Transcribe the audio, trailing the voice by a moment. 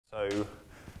So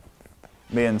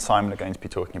me and Simon are going to be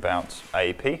talking about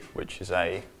AAP, which is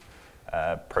a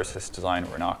process design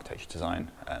or an architecture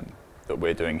design that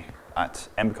we're doing at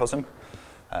Embicosm.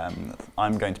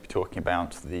 I'm going to be talking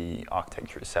about the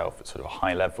architecture itself at sort of a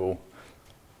high level,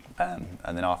 and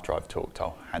then after I've talked,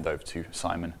 I'll hand over to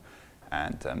Simon,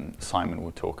 and Simon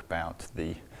will talk about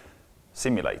the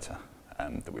simulator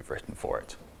that we've written for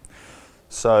it.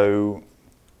 So,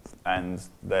 and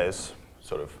there's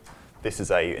sort of, this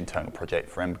is an internal project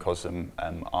for Embicosm.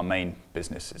 Our main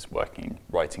business is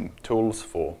writing tools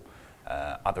for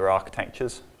other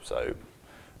architectures. So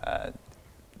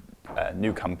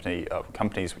new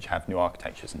companies which have new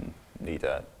architectures and need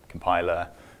a compiler,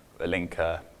 a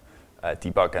linker, a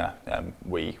debugger,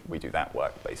 we do that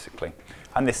work basically.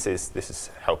 And this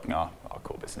is helping our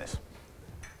core business.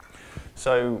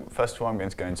 So first of all, I'm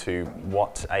going to go into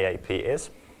what AAP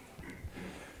is.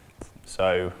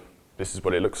 So this is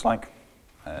what it looks like,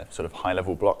 sort of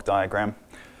high-level block diagram.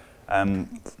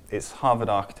 It's Harvard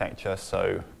architecture,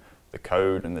 so the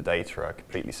code and the data are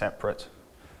completely separate.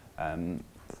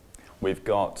 We've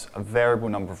got a variable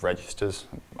number of registers.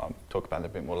 I'll talk about that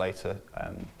a bit more later,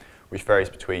 which varies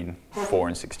between 4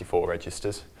 and 64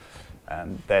 registers.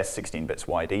 They're 16 bits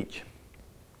wide each.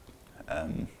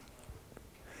 And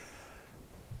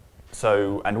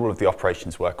all of the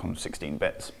operations work on 16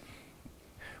 bits.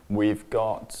 We've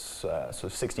got sort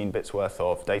of 16 bits worth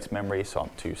of data memory, so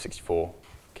up to 64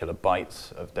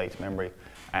 kilobytes of data memory,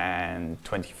 and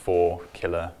 24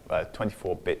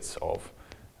 bits of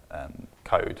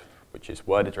code, which is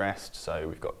word addressed. So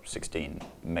we've got 16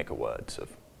 megawords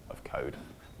of code,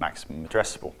 maximum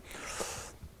addressable.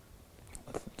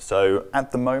 So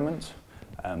at the moment,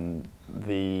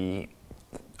 the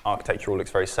architecture all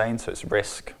looks very sane. So it's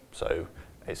RISC. So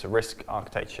it's a RISC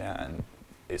architecture, and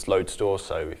it's load store,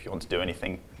 so if you want to do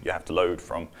anything, you have to load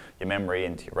from your memory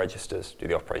into your registers, do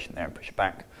the operation there and push it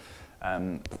back.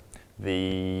 At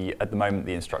the moment,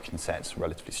 the instruction set's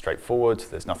relatively straightforward.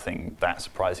 There's nothing that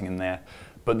surprising in there.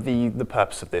 But the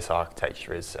purpose of this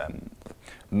architecture is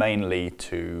mainly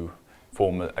to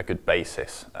form a good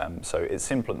basis. So it's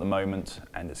simple at the moment,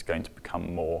 and it's going to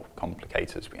become more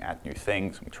complicated as we add new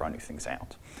things and we try new things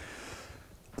out.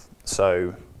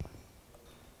 So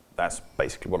that's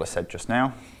basically what I said just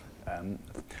now.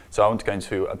 So I want to go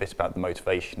into a bit about the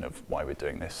motivation of why we're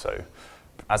doing this. So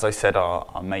as I said,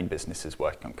 our main business is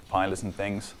working on compilers and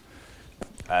things.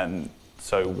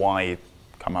 So why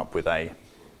come up with a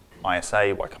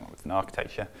ISA? Why come up with an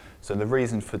architecture? So the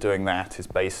reason for doing that is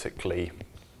basically,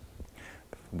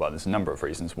 well, there's a number of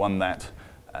reasons. One, that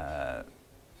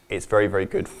it's very, very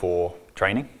good for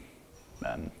training.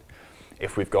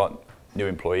 If we've got new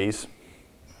employees,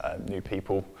 new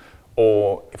people,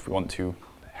 or if we want to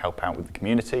help out with the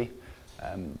community,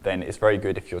 then it's very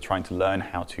good if you're trying to learn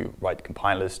how to write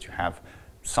compilers to have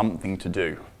something to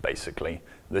do, basically.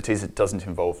 That is, it doesn't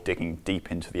involve digging deep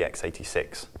into the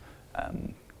x86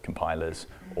 compilers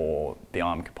or the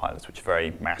ARM compilers, which are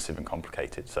very massive and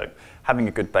complicated. So having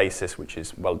a good basis which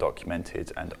is well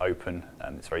documented and open,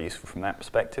 it's very useful from that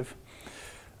perspective.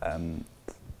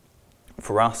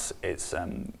 For us, it's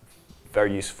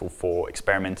very useful for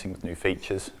experimenting with new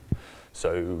features.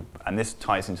 So, and this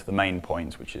ties into the main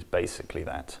point, which is basically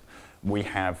that we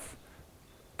have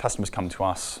customers come to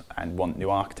us and want new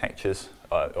architectures,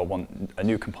 or want a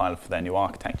new compiler for their new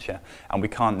architecture, and we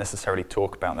can't necessarily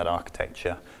talk about that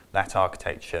architecture. That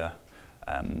architecture,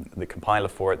 the compiler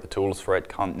for it, the tools for it,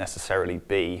 can't necessarily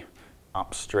be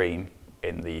upstream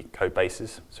in the code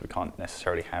bases, so we can't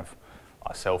necessarily have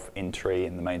ourselves in tree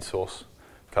in the main source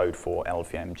code for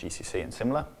LLVM, GCC, and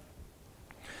similar.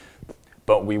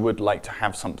 But we would like to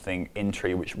have something in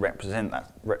tree which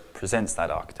represents that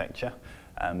architecture,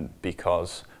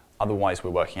 because otherwise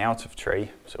we're working out of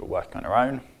tree, so we're working on our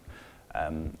own,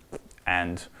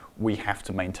 and we have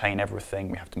to maintain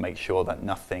everything. We have to make sure that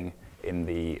nothing in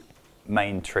the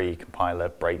main tree compiler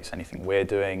breaks anything we're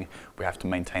doing. We have to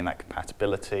maintain that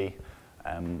compatibility.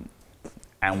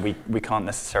 And we can't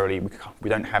necessarily, we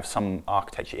don't have some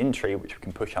architecture in tree which we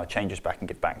can push our changes back and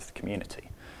give back to the community.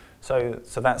 So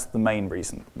that's the main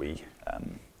reason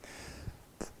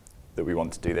that we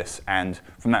want to do this. And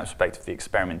from that perspective, the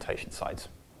experimentation side's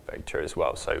very true as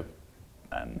well. So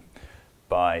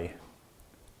by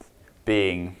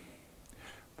having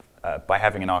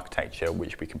an architecture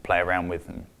which we can play around with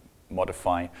and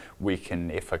modify, we can,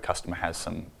 if a customer has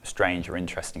some strange or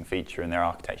interesting feature in their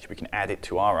architecture, we can add it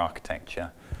to our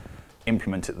architecture,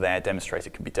 implement it there, demonstrate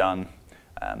it can be done,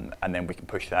 and then we can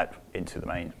push that into the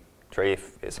main tree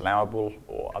if it's allowable,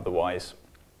 or otherwise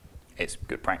it's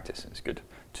good practice. It's good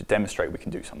to demonstrate we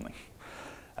can do something.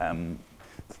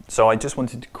 So I just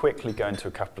wanted to quickly go into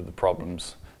a couple of the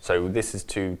problems. So this is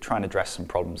to try and address some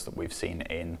problems that we've seen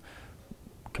in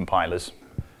compilers.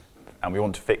 And we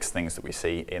want to fix things that we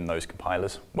see in those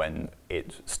compilers when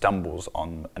it stumbles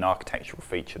on an architectural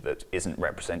feature that isn't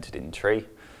represented in tree.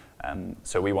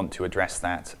 So we want to address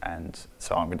that, and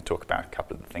so I'm going to talk about a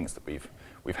couple of the things that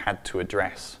we've had to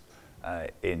address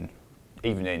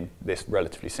even in this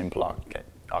relatively simple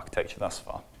architecture thus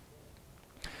far.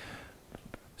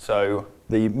 So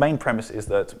the main premise is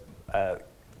that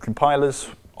compilers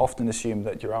often assume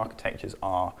that your architectures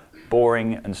are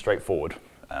boring and straightforward.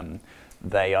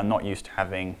 They are not used to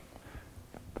having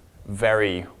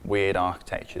very weird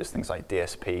architectures, things like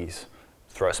DSPs,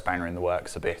 throw a spanner in the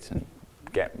works a bit and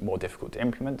get more difficult to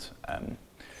implement.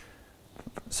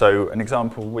 So an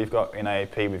example we've got in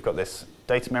AAP, we've got this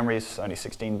data memory is only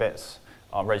 16 bits.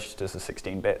 Our registers are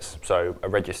 16 bits, so a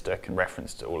register can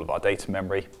reference to all of our data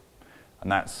memory,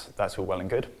 and that's all well and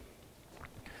good.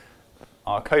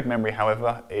 Our code memory,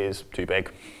 however, is too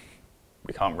big.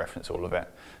 We can't reference all of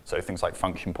it. So things like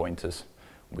function pointers,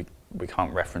 we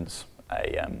can't reference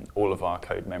all of our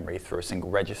code memory through a single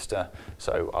register,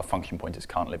 so our function pointers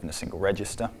can't live in a single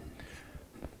register.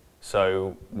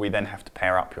 So we then have to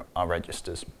pair up our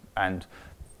registers, and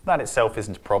that itself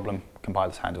isn't a problem.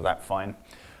 Compilers handle that fine.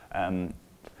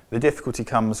 The difficulty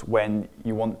comes when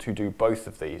you want to do both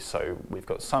of these. So we've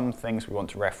got some things we want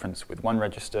to reference with one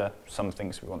register, some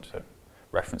things we want to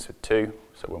reference with two.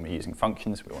 So when we're using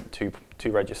functions, we want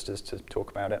two registers to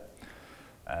talk about it.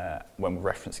 When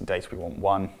we're referencing data, we want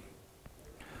one.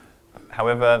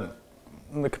 However,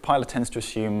 the compiler tends to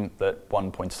assume that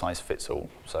one pointer size fits all.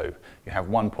 So you have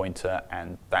one pointer,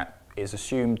 and that is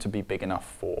assumed to be big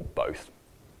enough for both.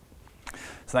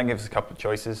 So that gives us a couple of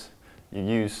choices. You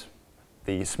use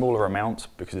the smaller amount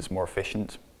because it's more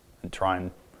efficient and try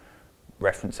and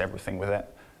reference everything with it.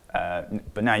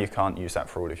 But now you can't use that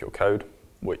for all of your code,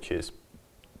 which is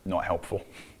not helpful.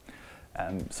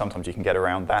 Sometimes you can get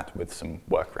around that with some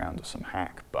workaround or some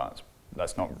hack, but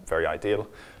that's not very ideal.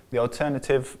 The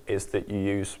alternative is that you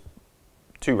use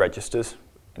two registers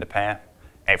in a pair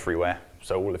everywhere.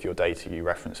 So all of your data you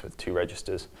reference with two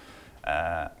registers.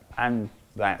 And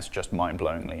that's just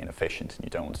mind-blowingly inefficient, and you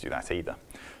don't want to do that either.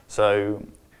 So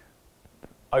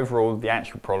overall, the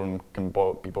actual problem can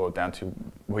be boiled down to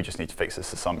we just need to fix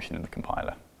this assumption in the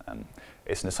compiler.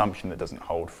 It's an assumption that doesn't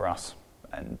hold for us,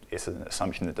 and it's an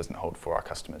assumption that doesn't hold for our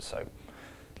customers, so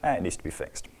it needs to be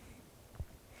fixed.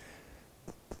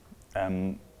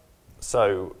 And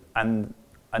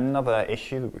another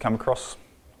issue that we come across,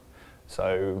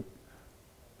 so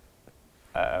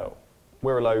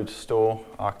we're a load store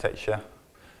architecture.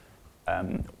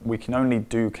 We can only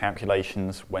do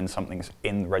calculations when something's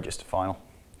in the register file.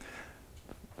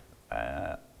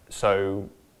 So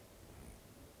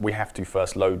we have to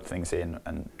first load things in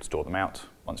and store them out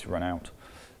once we run out.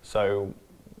 So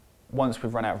once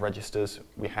we've run out of registers,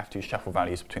 we have to shuffle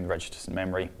values between the registers and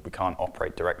memory. We can't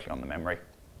operate directly on the memory.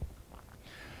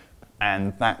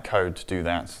 And that code to do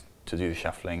that, to do the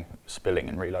shuffling, spilling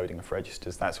and reloading of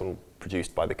registers, that's all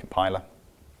produced by the compiler.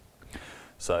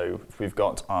 So if we've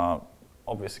got our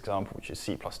obvious example, which is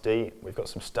C+D, we've got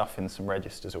some stuff in some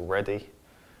registers already,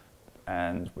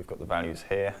 and we've got the values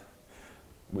here.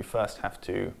 We first have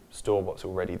to store what's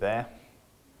already there.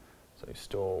 So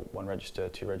store one register,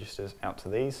 two registers out to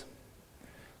these.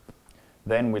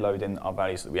 Then we load in our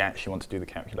values that we actually want to do the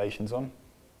calculations on,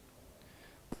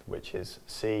 which is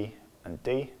C and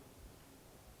D.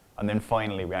 And then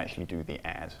finally, we actually do the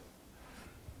add.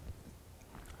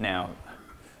 Now,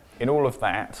 in all of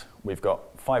that, we've got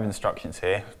 5 instructions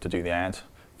here to do the add.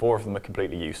 4 of them are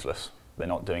completely useless. They're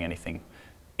not doing anything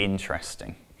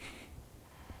interesting.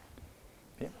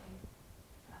 Yeah.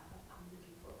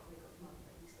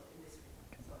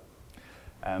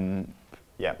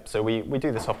 Yeah, so we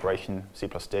do this operation,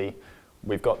 C+D.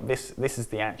 We've got this is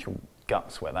the actual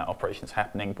guts where that operation is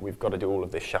happening, but we've got to do all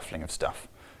of this shuffling of stuff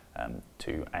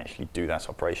to actually do that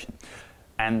operation.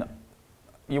 And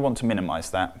you want to minimize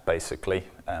that, basically.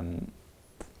 And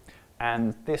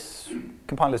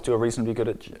compilers do a reasonably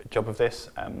good job of this,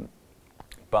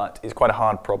 but it's quite a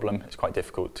hard problem. It's quite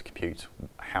difficult to compute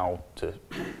how to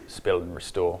spill and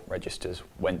restore registers,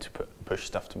 when to push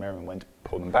stuff to memory and when to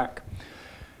pull them back.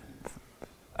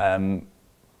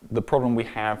 The problem we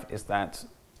have is that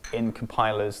in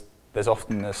compilers, there's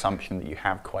often an assumption that you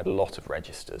have quite a lot of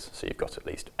registers. So you've got at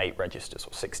least 8 registers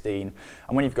or 16.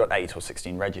 And when you've got 8 or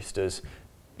 16 registers,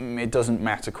 it doesn't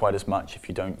matter quite as much if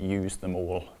you don't use them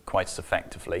all quite as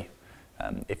effectively.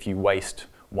 If you waste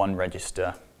one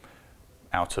register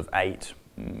out of 8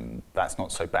 that's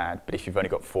not so bad. But if you've only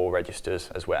got 4 registers,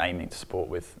 as we're aiming to support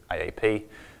with AAP,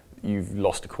 you've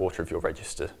lost a quarter of your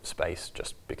register space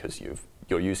just because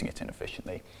you're using it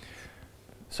inefficiently.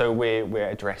 So we're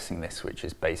addressing this, which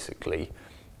is basically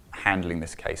handling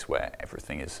this case where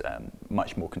everything is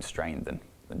much more constrained than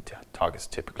targets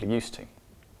are typically used to.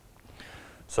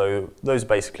 So those are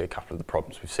basically a couple of the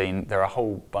problems we've seen. There are a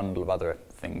whole bundle of other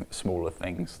smaller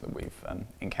things that we've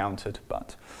encountered,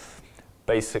 but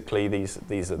basically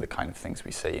these are the kind of things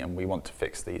we see, and we want to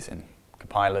fix these in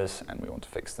compilers, and we want to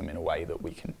fix them in a way that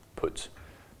we can put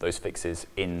those fixes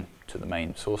into the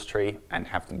main source tree and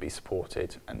have them be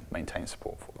supported and maintain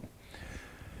support for them.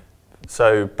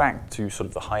 So back to sort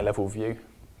of the high-level view.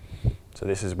 So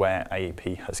this is where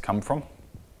AAP has come from.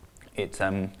 It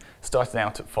started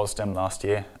out at FOSDEM last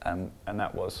year, and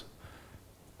that was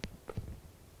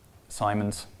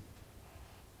Simon's.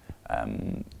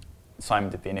 Simon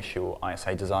did the initial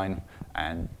ISA design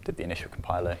and did the initial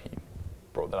compiler. He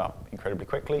brought that up incredibly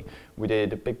quickly. We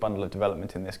did a big bundle of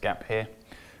development in this gap here,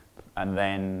 and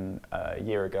then a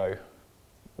year ago,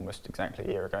 almost exactly a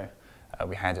year ago,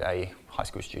 we had a high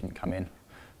school student come in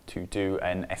to do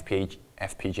an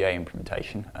FPGA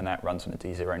implementation, and that runs on a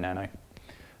D0 Nano.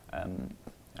 And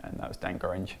that was Dan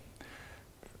Gorringe,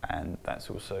 and that's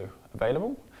also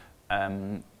available.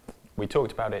 We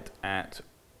talked about it at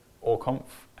ORConf,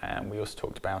 and we also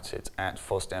talked about it at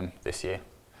FOSDEM this year.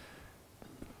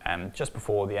 And just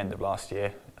before the end of last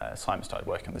year, Simon started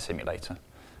working on the simulator,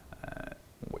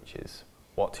 which is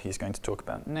what he's going to talk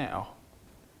about now.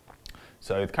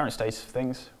 So the current status of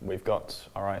things, we've got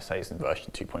our ISAs in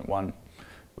version 2.1.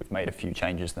 We've made a few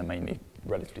changes, they're mainly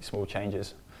relatively small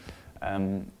changes.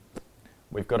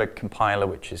 We've got a compiler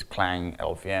which is Clang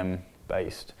LLVM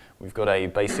based. We've got a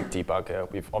basic debugger.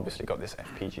 We've obviously got this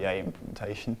FPGA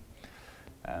implementation.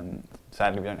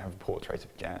 Sadly, we don't have a portrait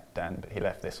of Dan, but he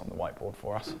left this on the whiteboard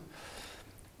for us.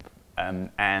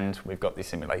 And we've got the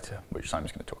simulator, which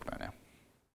Simon's going to talk about now.